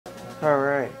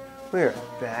Alright, we're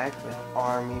back with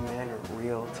Army Men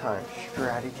real-time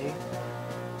strategy.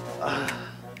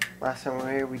 Last time we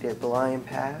were here, we did Balony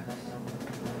Pass.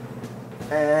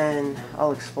 And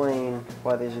I'll explain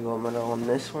why there's a gold medal on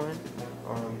this one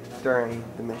during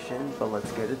the mission, but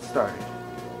let's get it started.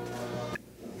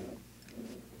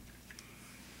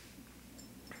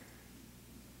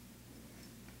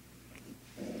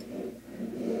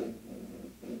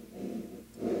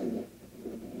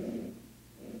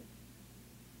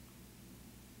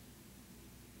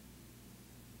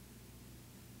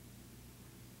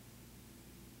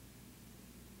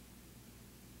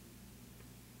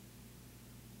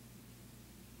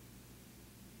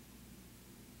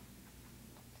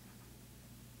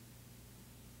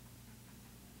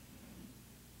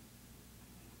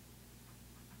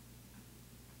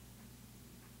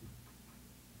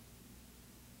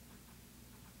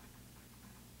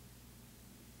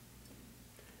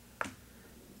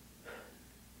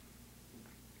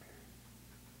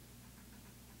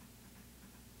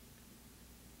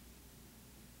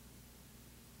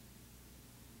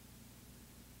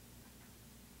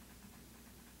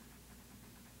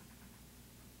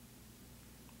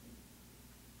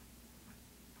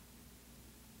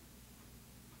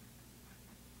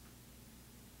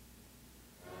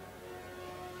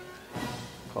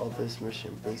 Call this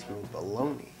mission basement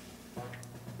Balony.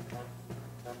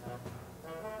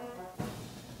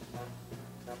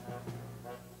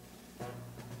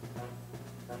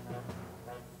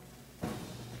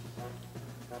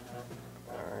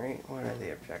 Alright, what are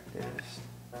the objectives?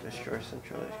 Destroy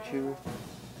Central HQ.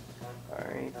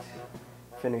 Alright.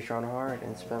 Finish on hard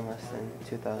and spend less than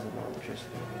 2,000 electricity.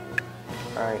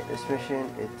 Alright, this mission,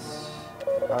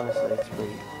 honestly, it's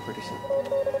pretty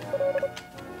simple.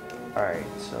 Alright,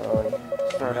 so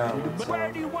start out with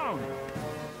Where do you want it?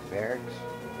 barracks.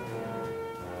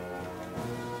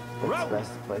 It's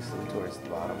best to place them towards the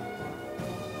bottom.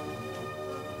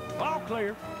 All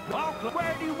clear. All clear.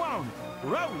 Where do you want it?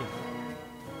 Rolling.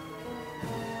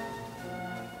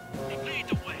 Lead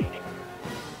the way.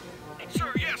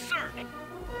 Sir, yes, sir.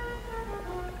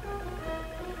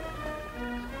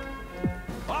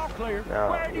 All clear.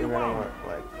 Now, Where do you you're gonna want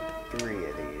want like 3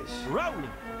 of these. it? Rolling.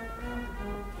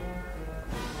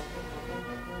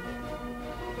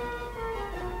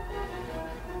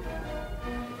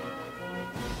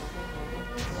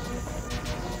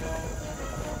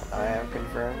 I have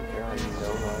confirmed there are no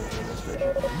logs in this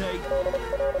mission. Nate.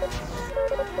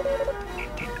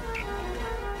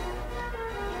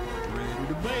 Ready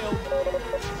to build.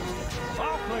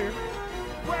 All clear.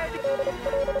 Where do you...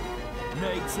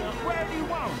 Nate, son, where do you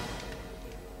want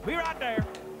it? Be right there.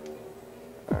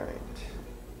 Alright.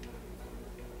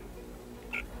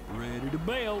 Ready to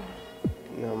build.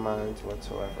 No mines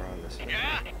whatsoever on this one.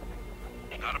 Yeah?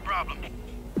 Not a problem.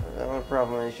 The only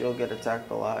problem is you'll get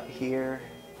attacked a lot here,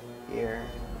 here,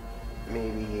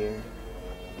 maybe here,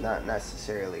 not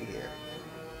necessarily here.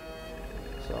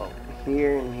 So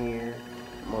here and here,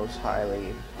 most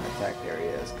highly attacked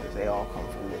areas because they all come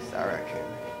from this direction.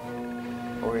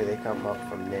 Or they come up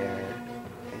from there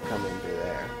and come into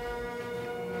there.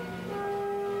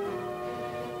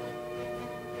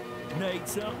 Nate,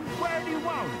 son, where do you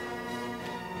want it?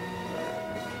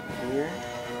 Here.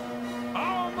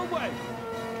 On the way.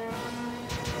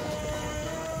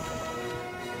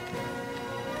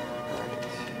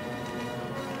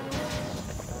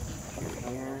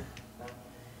 Here.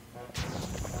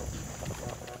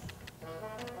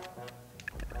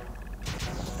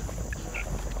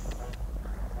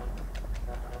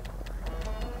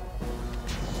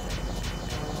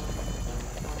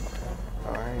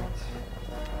 Alright.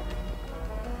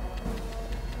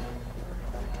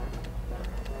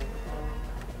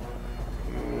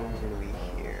 Gonna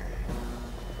be here.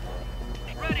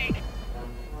 Ready?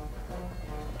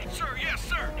 Sir, yes,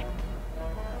 sir.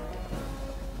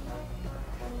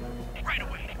 Right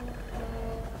away.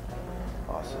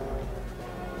 Awesome.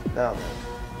 Now then,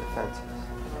 defenses.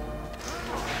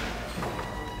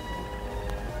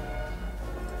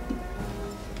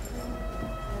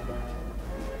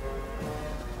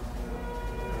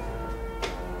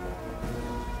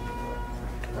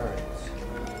 Alright.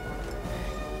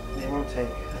 They won't take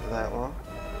that long.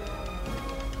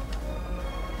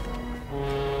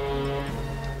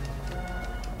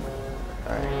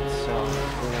 Alright, so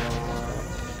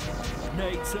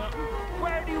Nate, son,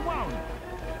 where do you want it?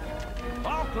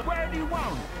 All clear. Where do you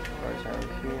want it? right down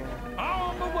here.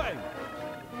 On the way.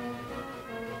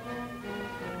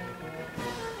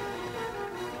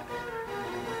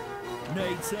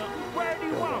 Nate, son, where do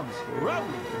you want it?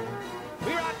 Rolling.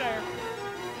 Be right there.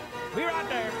 Be right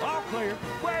there. All clear.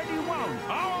 Where do you want it?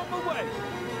 On the way.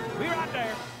 Be right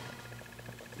there.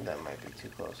 That might be too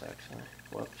close, actually.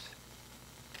 Whoops.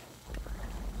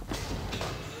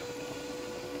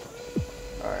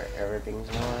 Alright, everything's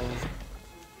going.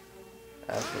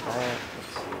 After that,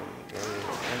 let's see. There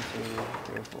 1,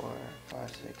 2, 3, 4,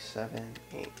 5, 6, 7,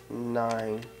 8,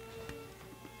 9.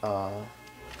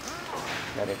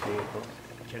 Medic vehicles.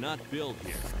 Cannot build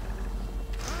here.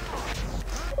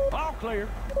 All clear.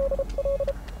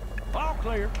 All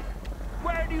clear.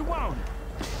 Where do you want it?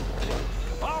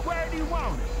 Oh, where do you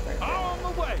want it? Right On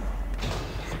the way.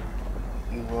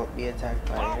 You won't be attacked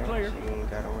by All air, clear. so you ain't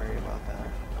gotta worry about that.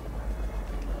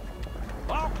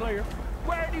 All clear.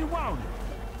 Where do you want it?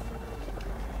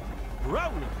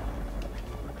 Rolling.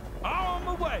 On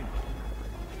the way.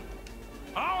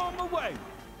 On the way.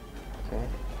 Okay.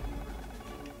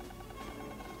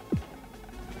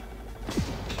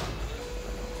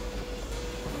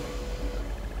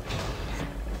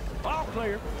 All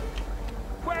clear.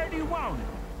 Where do you want it?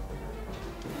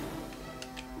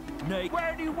 Nate,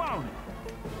 where do you want it?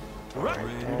 Right.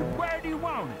 Where do you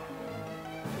want it?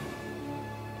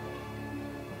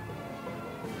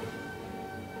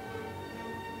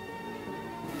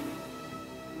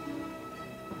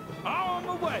 On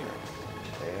the way.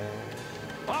 There.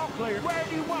 All clear. Where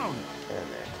do you want it? And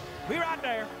there. Be right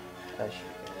there. That should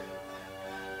be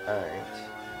good. Alright.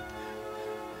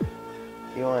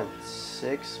 You want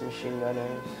 6 machine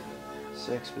gunners,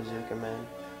 6 bazooka men,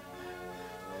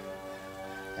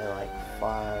 and like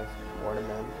 5 mortar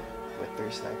men with 3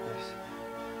 snipers.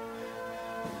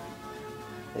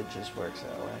 It just works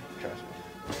that way, trust me.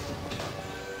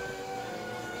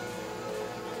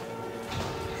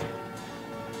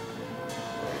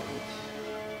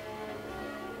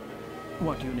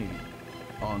 What do you need?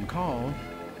 On call.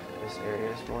 This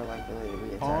area is more likely to be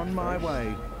attacked On my first.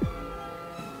 way.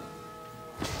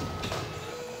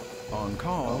 On All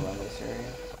call. around this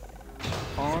area.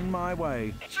 On my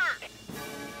way. Sir!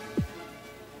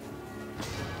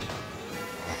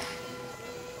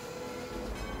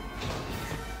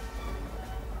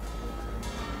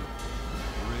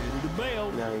 Ready to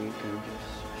build. Now you can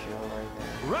just chill right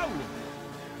there. Rolling.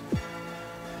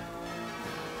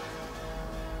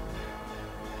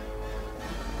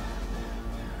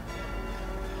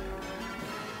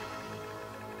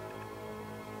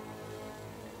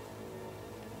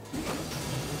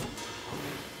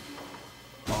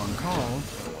 On call.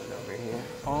 One over here.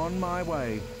 On my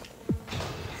way.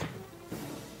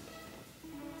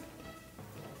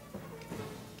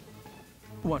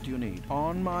 What do you need?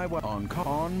 On my way. On call.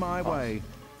 On my way.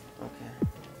 Okay.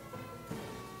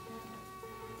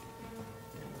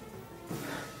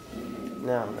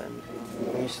 Now then,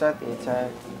 when you start the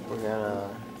attack, we're gonna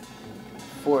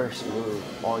force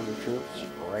move all your troops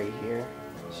right here.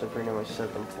 So pretty much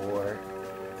set them forward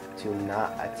to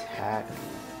not attack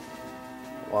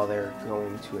while they're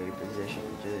going to a position.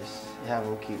 Just have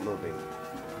them keep moving,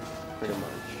 pretty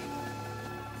much.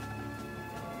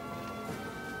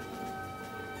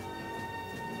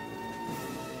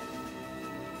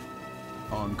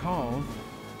 On call.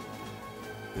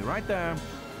 Be right there.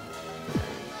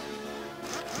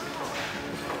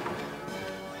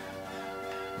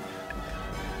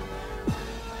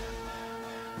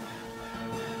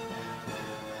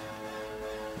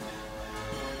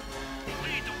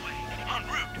 Lead the way. En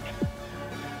route.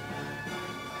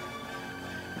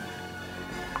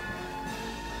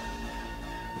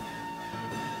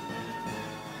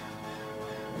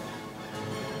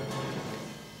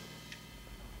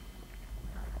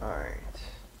 Alright.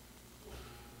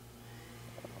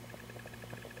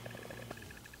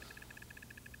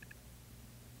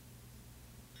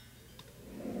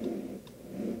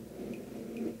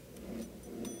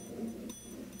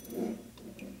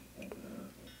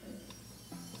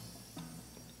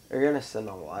 They're gonna send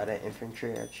a lot of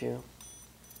infantry at you.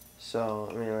 So,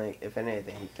 I mean, like, if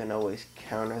anything, you can always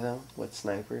counter them with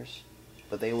snipers.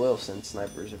 But they will send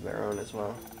snipers of their own as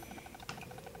well.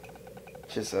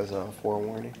 Just as a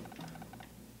forewarning.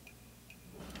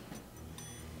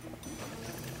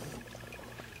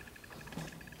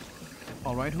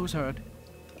 All right, who's hurt?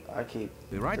 I keep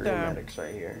Be right 3 there. medics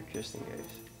right here, just in case.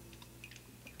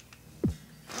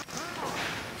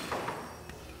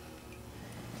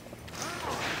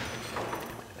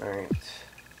 Alright.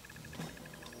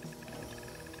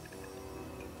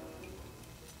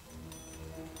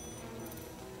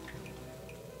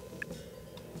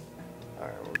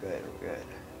 Alright, we're good, we're good.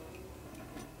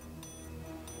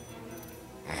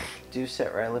 Do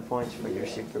set rally points for your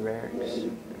super barracks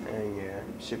and your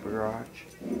super garage.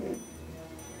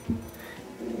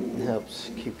 It helps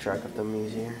keep track of them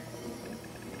easier.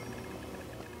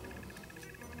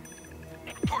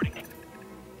 Reporting.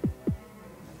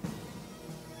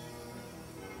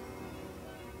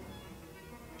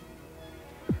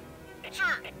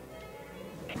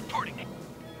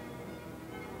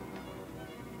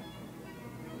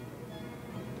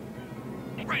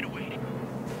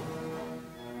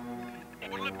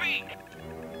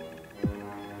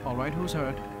 All right, who's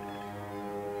hurt?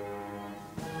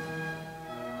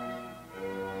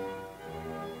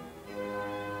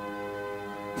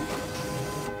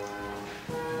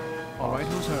 All right,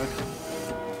 who's hurt?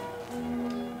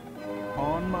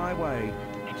 On my way.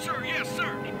 Sir, yes,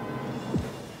 sir.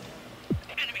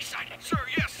 Enemy sighted. Sir,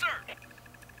 yes, sir.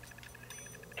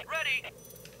 Ready.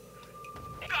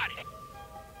 Got it.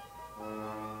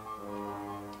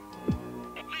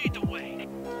 Lead the way.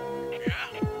 Yeah?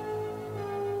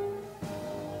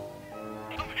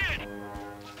 I'm hit.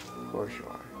 Of course you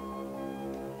are.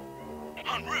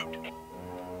 En route.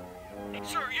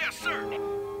 Sir, yes, sir.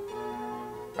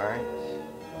 Alright.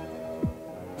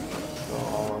 So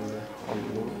all on the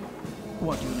move.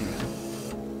 What do you need?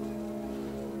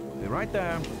 Be right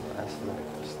there. Last medic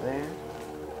was there.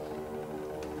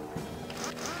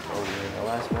 Over the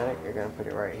last medic, you're gonna put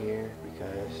it right here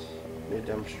because your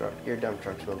dump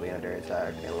trucks will be under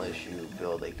attack unless you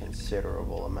build a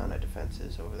considerable amount of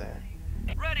defenses over there.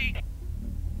 Ready.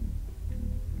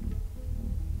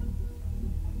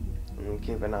 And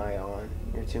keep an eye on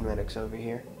your 2 medics over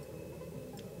here.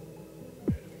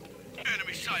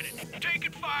 Enemy sighted.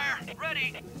 Taking fire.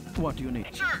 Ready. What do you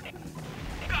need? Sir.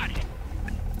 Got it.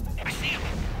 I see him.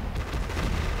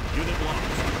 Unit lost.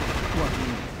 What do you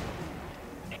need?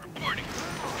 Reporting.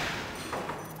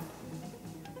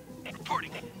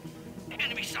 Reporting.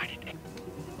 Enemy sighted.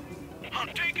 I'm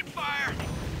taking fire.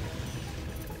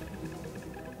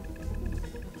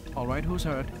 All right, who's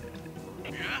hurt?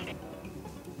 Yeah?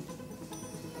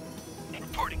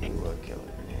 Reporting. You will kill it.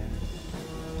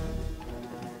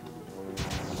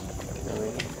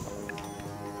 Really?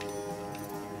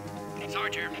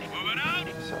 Sergeant, moving out.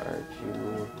 Sarge,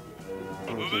 you.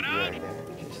 I'm gonna keep you right there,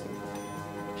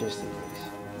 just in case.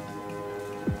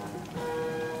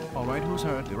 All right, who's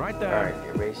hurt? Be right there. Alright,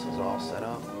 your base is all set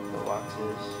up. The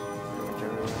boxes, pretty much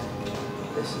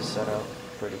everywhere. This is set up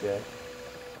pretty good.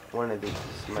 One of these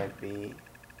might be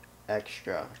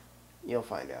extra. You'll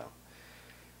find out.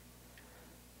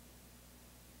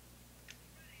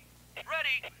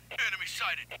 Ready. Enemy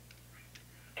sighted.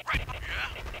 Right.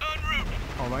 Yeah. En route.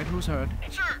 All right, who's hurt?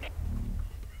 Sir.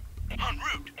 En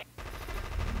route.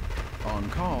 On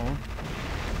call.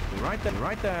 Be right there.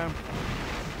 Right there.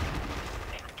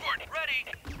 Report. Ready.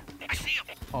 I see him.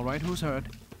 All right, who's hurt?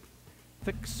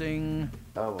 Fixing.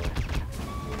 Oh boy.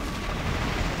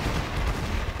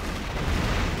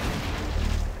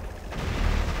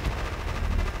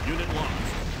 Unit lost.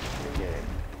 Forget it.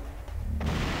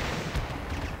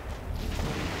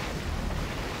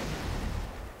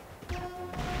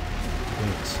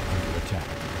 Base under attack.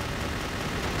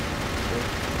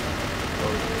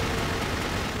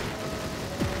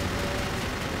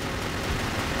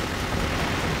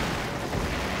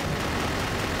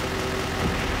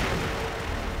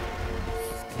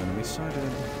 Enemy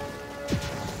sighted.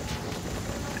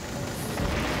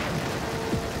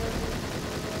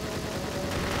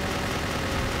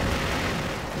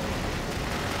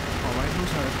 All right,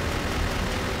 who's hurt?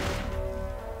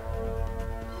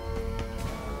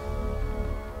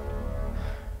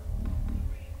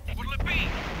 What'll it be?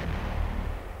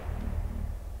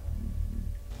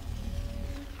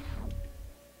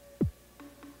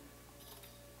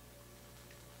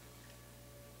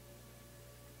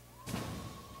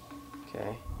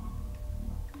 Okay.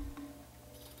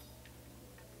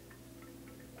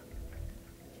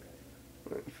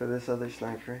 Wait for this other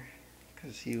sniper,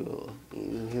 because he will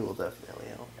definitely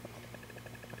help.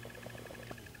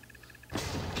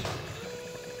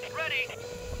 Ready.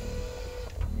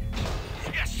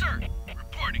 Yes, sir.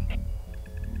 Reporting.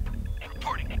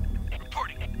 Reporting.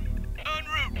 Reporting. En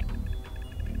route.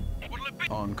 What'll it be?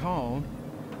 On call.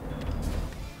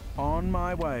 On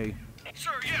my way.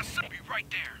 Sir, yes, sir. Be right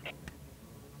there.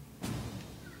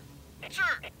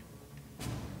 Sir.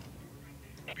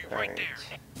 Be right Alright. there.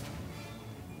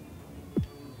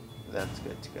 That's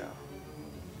good to go.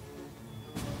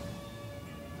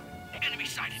 Enemy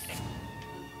sighted.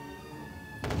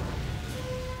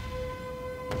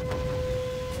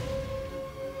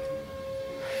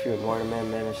 If your mortarman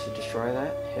managed to destroy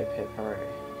that, hip hip hooray.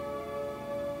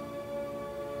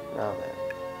 Now then.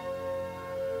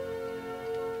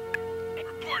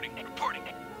 Reporting. Reporting.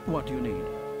 What do you need?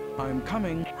 I'm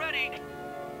coming. Ready.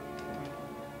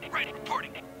 Right.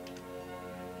 Reporting.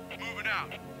 Moving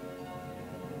out.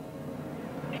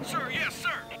 Sir, yes,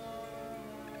 sir.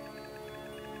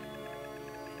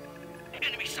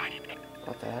 Enemy sighted.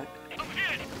 What the heck? I'm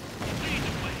hit. Lead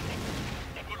the way.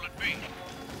 What'll it be?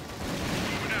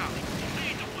 Moving out.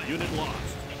 Lead the way. Unit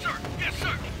lost. Sir, yes,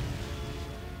 sir.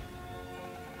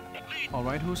 Lead. All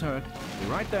right, who's hurt? Be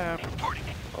right there. Reporting.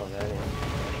 Oh, that ain't.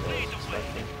 Lead the way.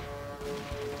 Expected.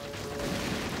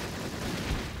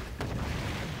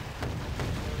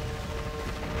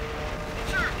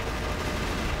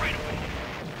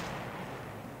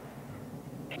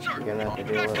 You're gonna have to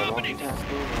do a little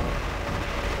multitasking.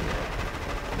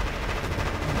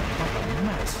 What a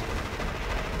mess.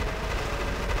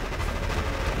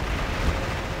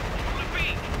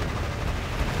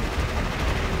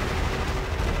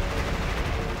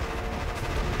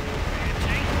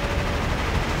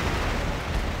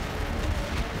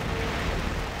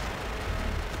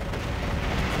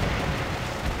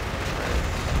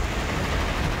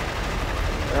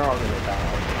 They're all gonna die.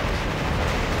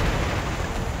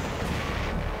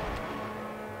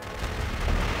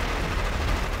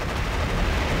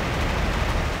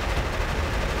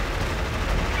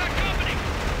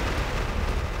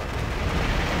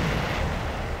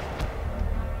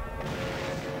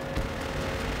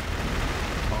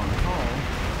 On call.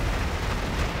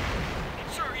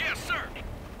 Sir, yes, sir.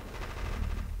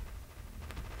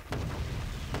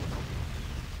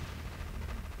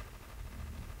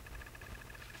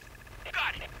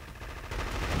 Got it.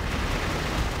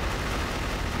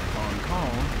 On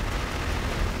call.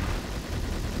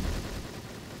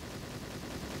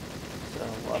 So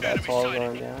while that's all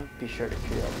going down, be sure to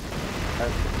queue up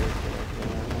transportation and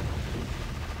everything like that.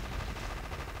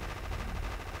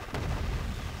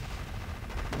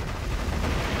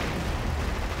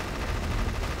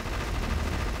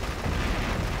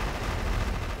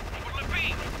 What'll it be?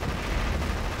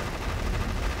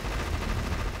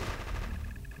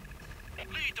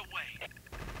 Lead the way.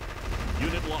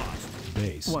 Unit lost.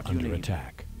 Base What do you under need?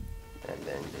 attack. And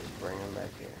then just bring them back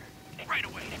here. Right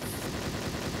away.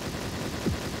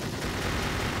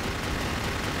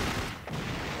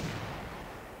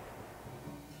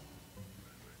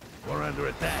 We're under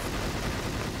attack.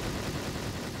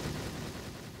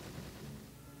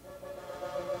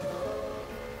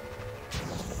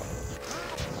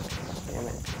 Damn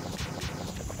it.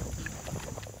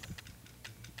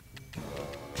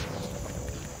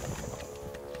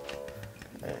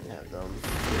 I didn't have them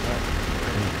do that.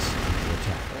 Base under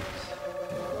attack.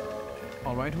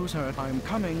 All right, who's hurt? I'm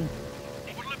coming.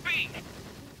 What'll it be?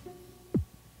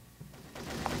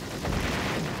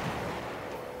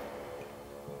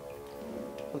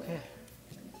 Okay.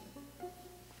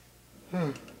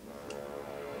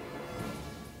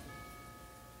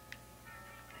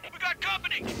 We got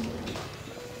company.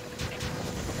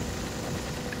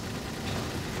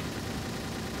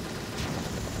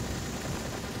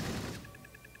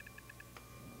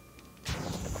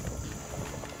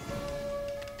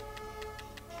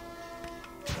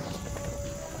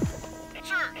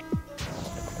 Sir.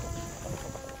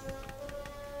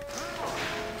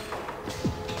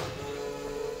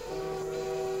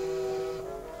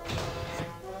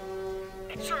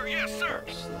 Sir, yes, sir.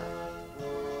 Oh, snap.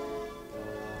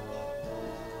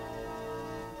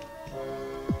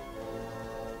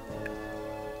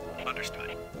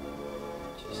 Understood.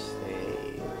 Just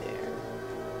stay there.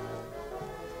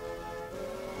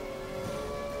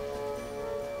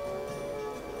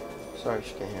 Sorry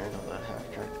she can't handle that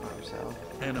half-track by himself.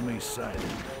 Enemy sighted.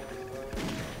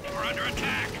 We're under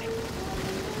attack.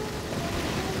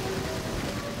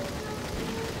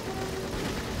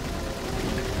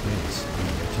 Base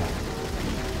under attack.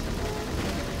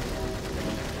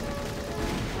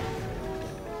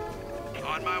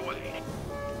 On my way.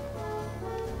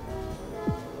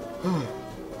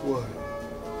 What?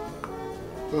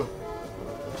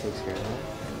 That takes care of that.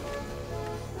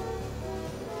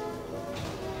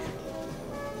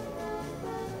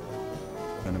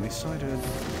 Enemy sighted.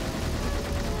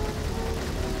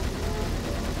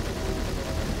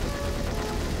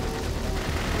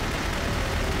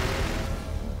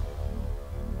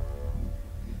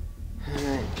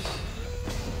 Alright.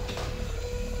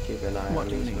 Keep an eye What on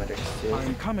do you these need? medics too.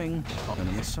 I'm coming.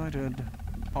 Enemy sighted.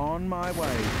 On my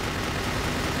way.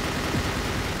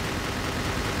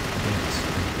 Base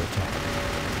under attack.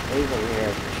 Leave them here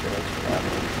for sure. It's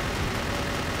traveling.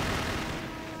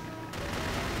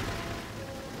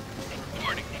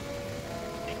 Reporting.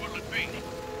 What'll it be?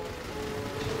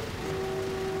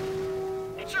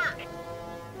 Sir.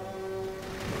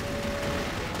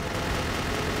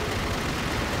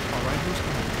 All right, who's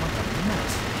hurt? What a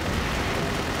mess.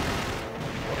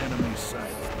 Enemy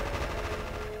sighted.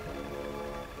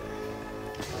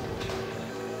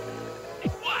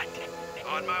 What?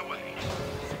 On my way.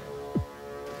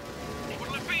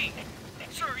 What'll it be?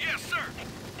 Sir, yes, sir.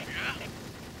 Yeah?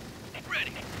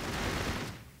 Ready.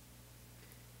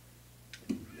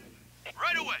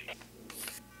 Right away.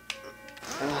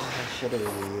 I should have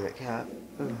been a unit cap.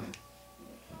 Ugh.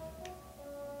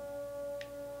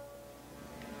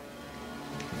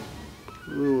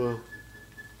 Ooh, well.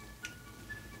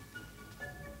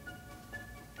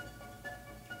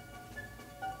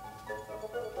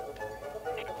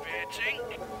 Advancing.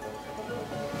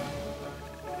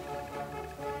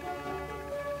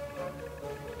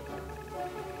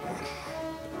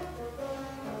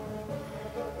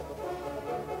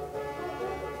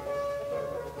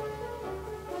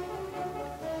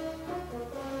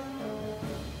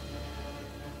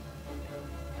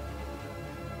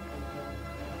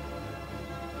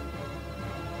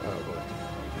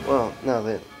 Now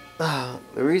then,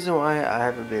 the reason why I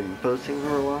haven't been posting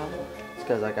for a while is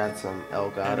because I got some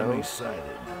Enemy Elgato, sighted.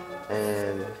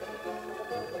 and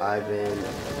I've been,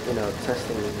 you know,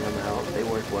 testing them out. They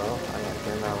work well.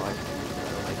 They're not like them.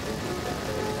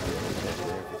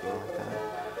 And everything like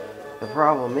that. The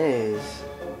problem is,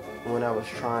 when I was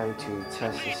trying to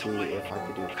test to see if I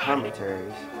could do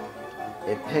commentaries,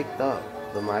 it picked up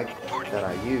the mic that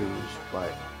I use, but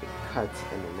it cuts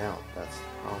in and out. That's the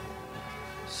problem.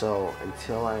 So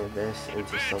until I invest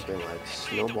into something like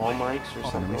snowball mics or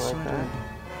something like that,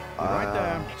 Right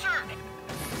there.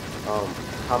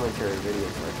 commentary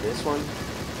videos like this one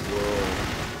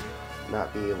will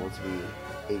not be able to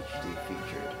be HD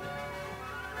featured.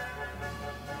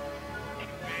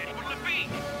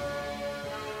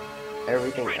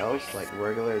 Everything else, like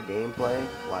regular gameplay,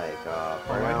 like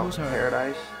Burnout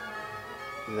Paradise,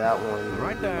 that one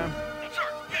Right there. Sir,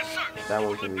 yes, sir. that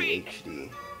one can be HD.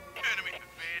 Enemy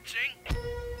advancing.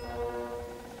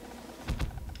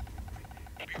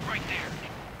 Be right there.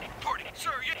 Reporting.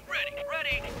 Sir, you ready?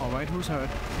 Ready. All right, who's hurt?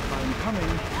 I'm coming.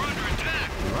 We're under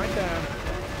attack. Right there.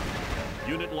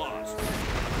 Unit lost.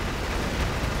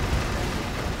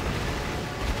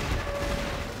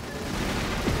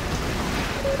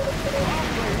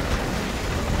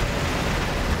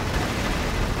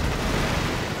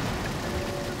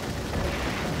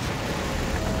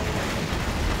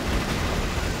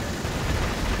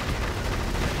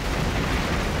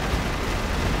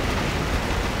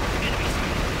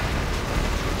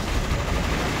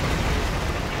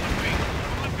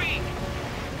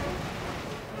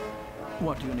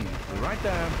 What do you need? Right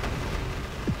there.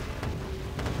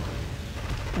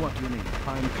 What do you need?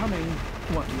 I'm coming.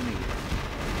 What do you need?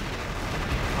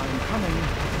 I'm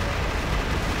coming.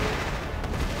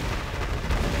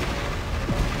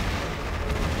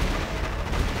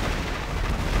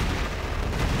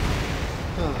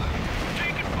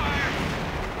 Taking fire.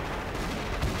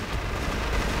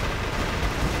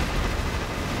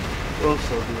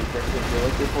 Also, the objective you're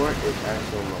looking for is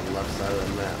actually on the left side of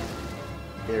the map.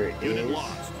 There Unit is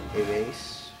lost. a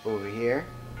base over here.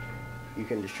 You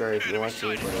can destroy it if you want to,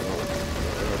 but it won't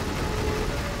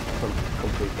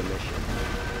complete the mission.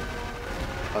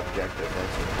 Objective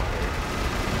that's required.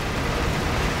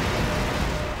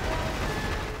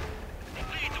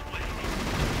 Lead the way.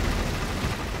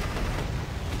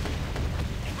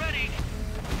 Ready.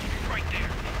 Right there.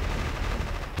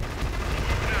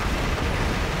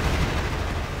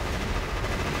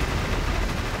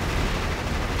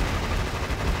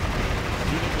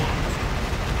 Unit lost.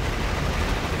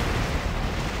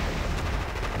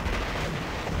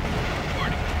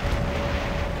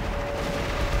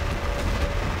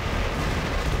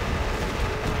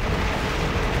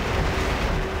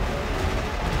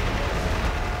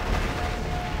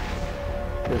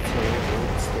 The team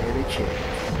won't stand a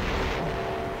chance.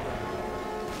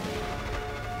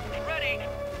 Ready.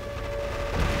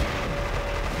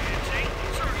 Advancing.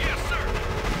 Sir, yes, sir.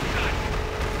 Got it.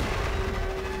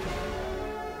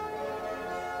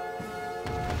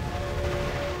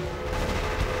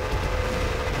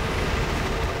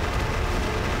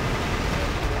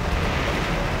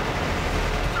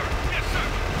 Sir, yes, sir.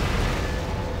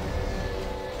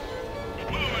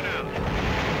 Moving out.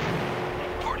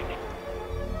 Reporting.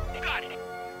 Got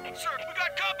it. Sir, we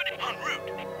got company en route.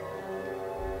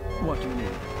 What do you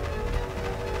need?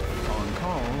 On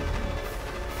call.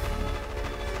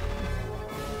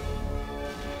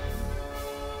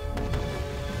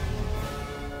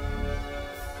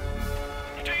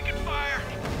 Taking fire.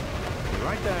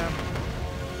 Right there.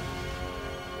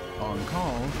 On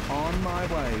call. On my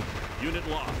way. Unit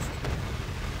lost.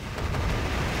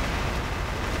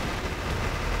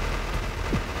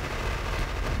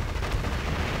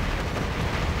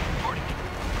 Reporting.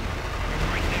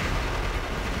 Right there.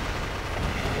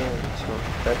 Yeah, so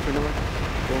that's pretty much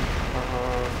it.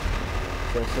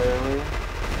 Just earlier,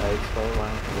 I explained why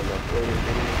I haven't been uploading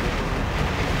videos recently.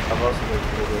 I've also been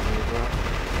videos as well.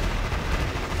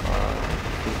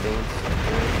 Two things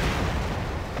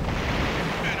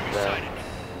Enemy that sighted.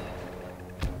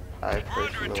 I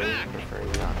personally prefer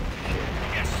not to share.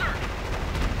 Yes, sir.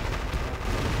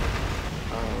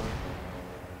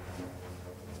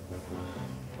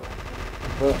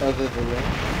 But other than that,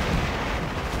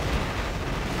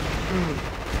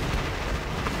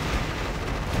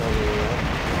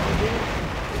 I'll do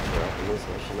is wrapping this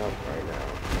mission up right now.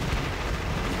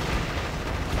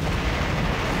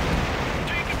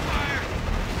 Taking fire.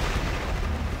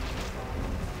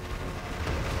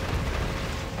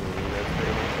 And that's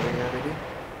pretty much what I gotta do.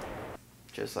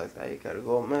 Just like that, you got a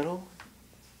gold medal.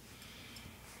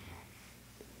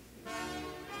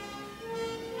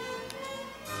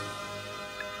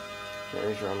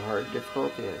 Finish on hard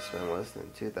difficulty. I spent less than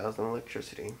 2,000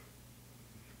 electricity.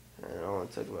 And it only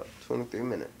took about 23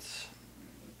 minutes.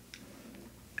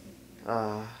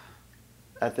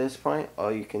 At this point,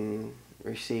 all you can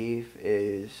receive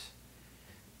is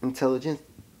intelligence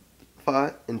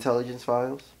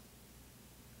files.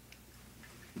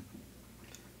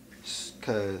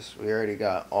 Because we already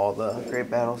got all the great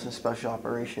battles and special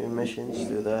operation missions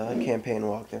through the campaign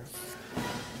walkthrough.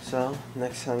 So,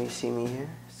 next time you see me here,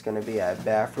 it's going to be at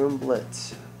Bathroom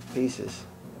Blitz. Pieces.